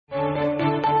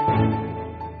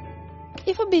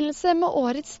I forbindelse med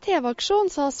årets TV-aksjon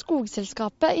så har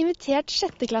Skogselskapet invitert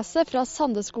 6. klasse fra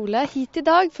Sande skole hit i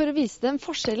dag for å vise dem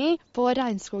forskjellen på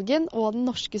regnskogen og den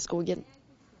norske skogen.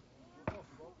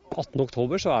 18.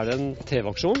 oktober så er det en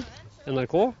TV-aksjon,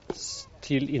 NRK,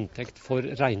 til inntekt for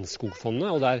regnskogfondet,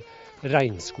 og det er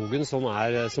regnskogen som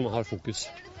har fokus.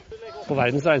 For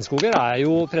verdens regnskoger er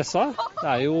jo pressa. Det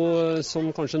er jo,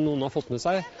 som kanskje noen har fått med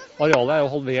seg, arealet er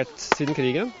jo halvert siden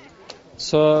krigen.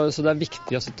 Så det er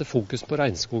viktig å sette fokus på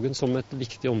regnskogen som et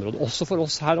viktig område, også for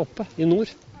oss her oppe i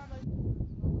nord.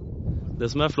 Det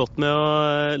som er flott med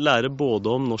å lære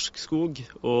både om norsk skog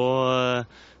og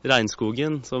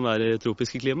regnskogen, som er i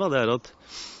tropiske klima, det er at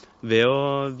ved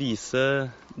å vise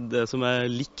det som er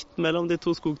likt mellom de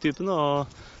to skogtypene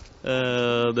og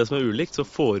det som er ulikt, så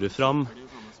får du fram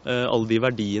alle de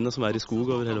verdiene som er i skog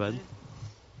over hele verden.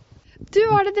 Du,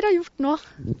 hva er det dere har gjort nå?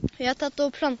 Vi har tatt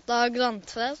og plantet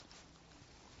grantrær.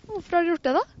 Hvorfor har dere gjort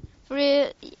det da? Fordi,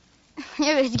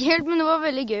 jeg vet ikke helt, men det var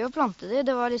veldig gøy å plante dem.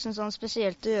 Det var liksom sånn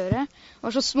spesielt å gjøre. Det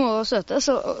var så små og søte,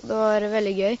 så det var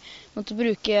veldig gøy. Måtte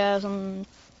bruke sånn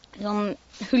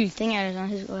hullting, eller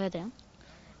sånn, hva heter det?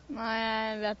 Nei,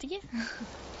 jeg vet ikke.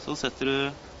 Så setter du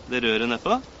det røret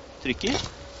nedpå, trykker,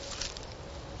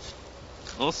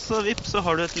 og så vipp, så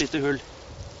har du et lite hull.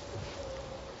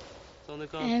 Sånn du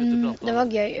kan putte plantene. Det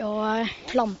var gøy å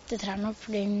plante trærne,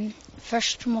 fordi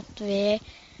først måtte vi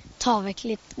ta vekk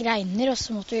litt greiner, og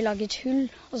så måtte vi lage et hull,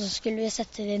 og så skulle vi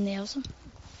sette det ned og sånn.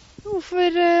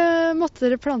 Hvorfor måtte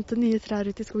dere plante nye trær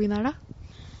ute i skogen her da?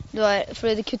 Det var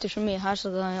fordi det kutter så mye her, så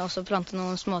det har også plantet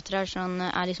noen småtrær som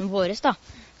er liksom våres da.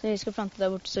 Så vi skal plante der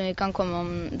borte, så vi kan komme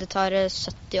om, det tar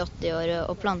 70-80 år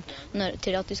å plante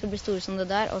til at de skal bli store som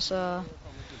det der, og så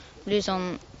blir det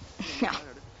sånn, ja.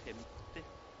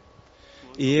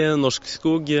 I norsk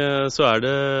skog så er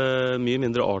det mye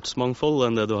mindre artsmangfold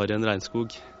enn det du har i en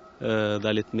regnskog. Det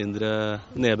er litt mindre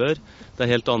nedbør, det er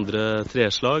helt andre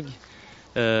treslag,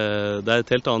 det er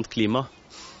et helt annet klima,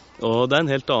 og det er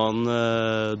en helt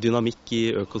annen dynamikk i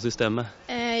økosystemet.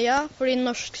 Ja, fordi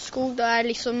norsk skog da er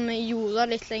liksom jorda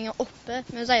litt lenger oppe,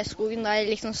 mens regnskogen da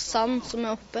er liksom sand som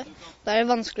er oppe. Da er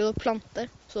det vanskelig å plante,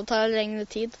 så det tar lengre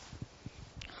tid.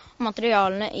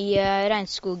 Materialene i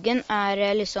regnskogen er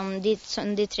liksom,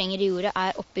 de trenger i jorda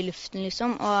er oppe i luften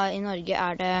liksom, og i Norge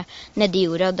er det nede i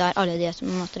jorda, der alle de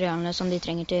materialene som de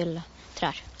trenger til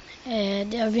trær.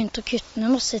 De har begynt å kutte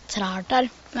ned masse trær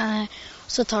der, men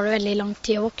så tar det veldig lang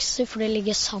tid å vokse, for det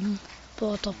ligger sand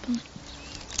på toppen.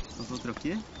 Og så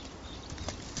tråkker.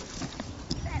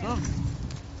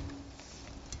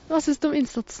 Hva synes du om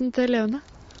innsatsen til elevene?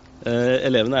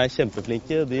 Elevene er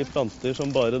kjempeflinke, de planter som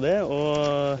bare det,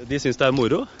 og de synes det er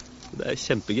moro. Det er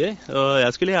kjempegøy, og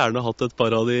jeg skulle gjerne hatt et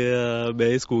par av de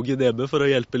med i skogen hjemme for å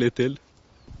hjelpe litt til.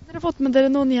 Dere har fått med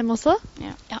dere noen hjem også?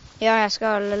 Ja, jeg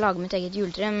skal lage mitt eget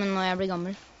juletre, men når jeg blir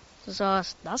gammel, så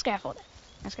da skal jeg få det.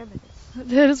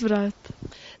 Det høres bra ut.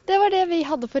 Det var det vi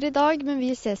hadde for i dag, men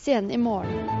vi ses igjen i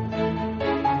morgen.